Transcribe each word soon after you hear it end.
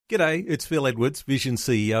G'day, it's Phil Edwards, Vision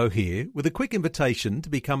CEO here, with a quick invitation to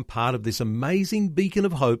become part of this amazing beacon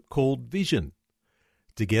of hope called Vision.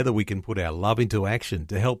 Together we can put our love into action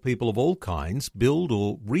to help people of all kinds build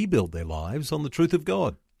or rebuild their lives on the truth of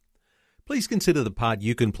God. Please consider the part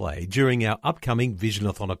you can play during our upcoming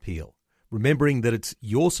Visionathon appeal, remembering that it's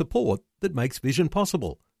your support that makes Vision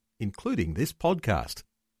possible, including this podcast.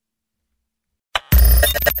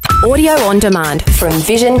 Audio on demand from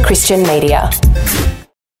Vision Christian Media.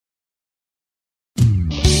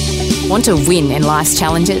 Want to win in life's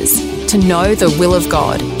challenges? To know the will of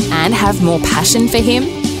God and have more passion for Him?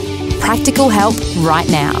 Practical help right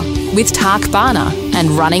now with Tak Bhana and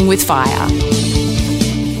Running with Fire.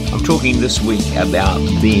 I'm talking this week about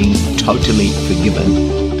being totally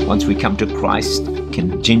forgiven. Once we come to Christ,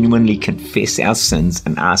 can genuinely confess our sins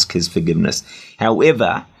and ask His forgiveness.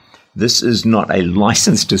 However, this is not a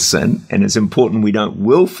license to sin, and it's important we don't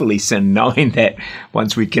willfully sin, knowing that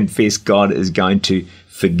once we confess, God is going to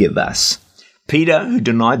forgive us. Peter, who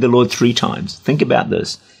denied the Lord 3 times, think about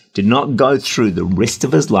this, did not go through the rest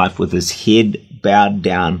of his life with his head bowed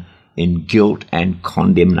down in guilt and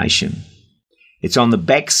condemnation. It's on the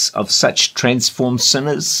backs of such transformed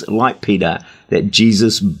sinners like Peter that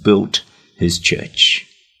Jesus built His church.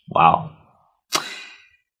 Wow.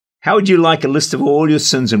 How would you like a list of all your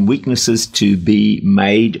sins and weaknesses to be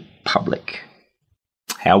made public?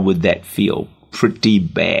 How would that feel? Pretty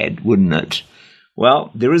bad, wouldn't it?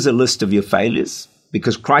 Well, there is a list of your failures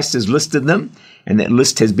because Christ has listed them, and that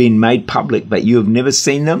list has been made public, but you have never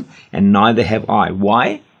seen them, and neither have I.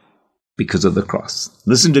 Why? Because of the cross.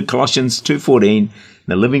 Listen to Colossians 2:14,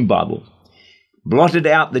 the Living Bible. Blotted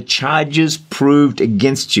out the charges proved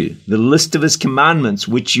against you, the list of His commandments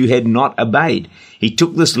which you had not obeyed. He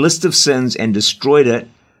took this list of sins and destroyed it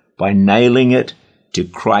by nailing it to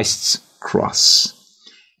Christ's cross.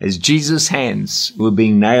 As Jesus' hands were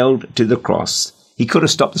being nailed to the cross, He could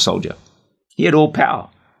have stopped the soldier. He had all power.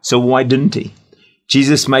 So why didn't He?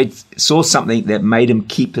 Jesus saw something that made Him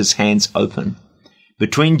keep His hands open.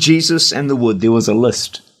 Between Jesus and the wood, there was a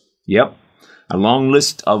list. Yep. A long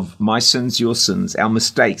list of my sins, your sins, our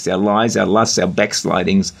mistakes, our lies, our lusts, our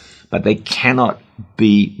backslidings, but they cannot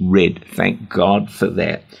be read. Thank God for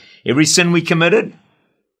that. Every sin we committed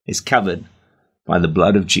is covered by the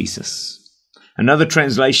blood of Jesus. Another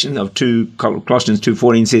translation of Colossians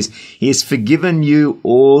 2:14 says, He has forgiven you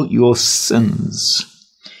all your sins.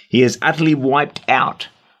 He has utterly wiped out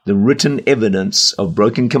the written evidence of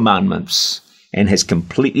broken commandments and has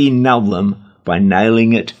completely nailed them by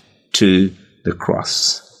nailing it to the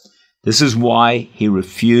cross. This is why He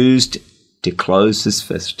refused to close His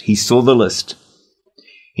fist. He saw the list.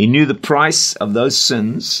 He knew the price of those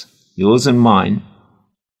sins, yours and mine,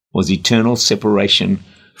 was eternal separation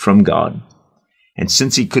from God. And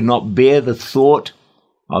since He could not bear the thought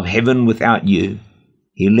of heaven without you,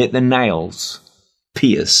 He let the nails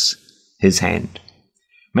pierce His hand.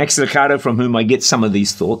 Max Lucado, from whom I get some of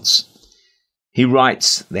these thoughts, he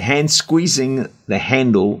writes, the hand squeezing the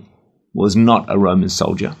handle was not a Roman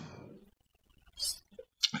soldier.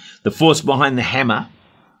 The force behind the hammer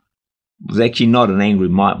was actually not an angry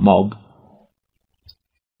mob.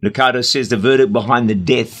 Lucado says the verdict behind the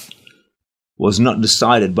death was not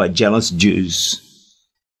decided by jealous Jews.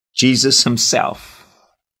 Jesus Himself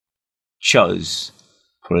chose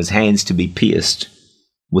for His hands to be pierced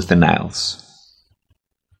with the nails.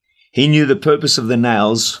 He knew the purpose of the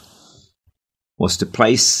nails was to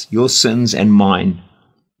place your sins and mine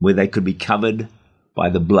where they could be covered by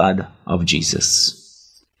the blood of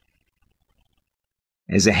Jesus.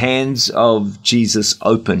 As the hands of Jesus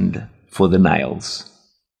opened for the nails,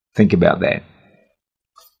 think about that.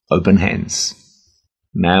 Open hands,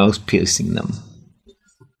 nails piercing them.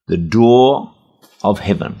 The door of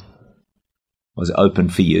heaven was open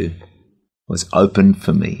for you, was open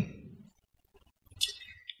for me.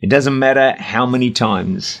 It doesn't matter how many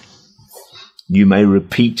times you may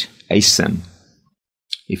repeat a sin.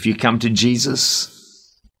 If you come to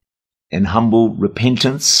Jesus in humble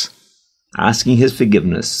repentance, asking His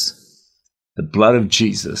forgiveness, the blood of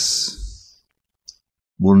Jesus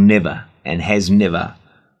will never and has never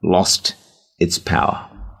lost its power.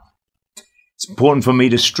 It's important for me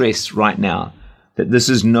to stress right now that this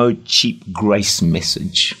is no cheap grace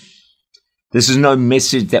message. This is no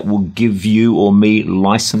message that will give you or me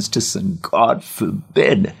license to sin. God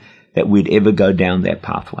forbid that we'd ever go down that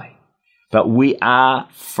pathway. But we are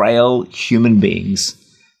frail human beings.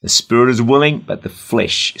 The spirit is willing, but the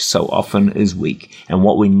flesh so often is weak. And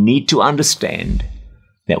what we need to understand,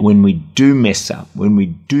 that when we do mess up, when we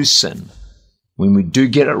do sin, when we do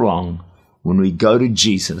get it wrong, when we go to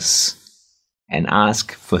Jesus and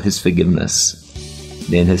ask for His forgiveness,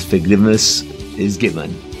 then his forgiveness is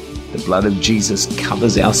given. The blood of Jesus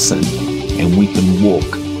covers our sin, and we can walk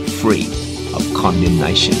free of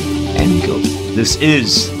condemnation and guilt. This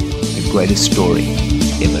is the greatest story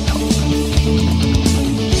ever told.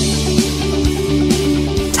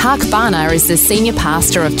 Tak Bhana is the Senior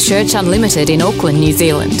Pastor of Church Unlimited in Auckland, New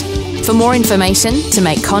Zealand. For more information, to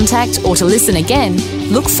make contact or to listen again,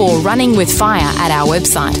 look for Running with Fire at our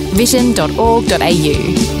website,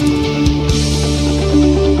 vision.org.au.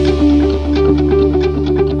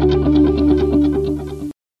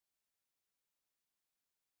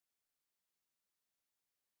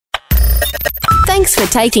 Thanks for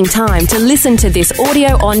taking time to listen to this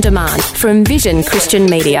audio on demand from Vision Christian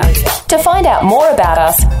Media. To find out more about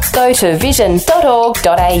us, go to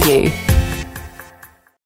vision.org.au.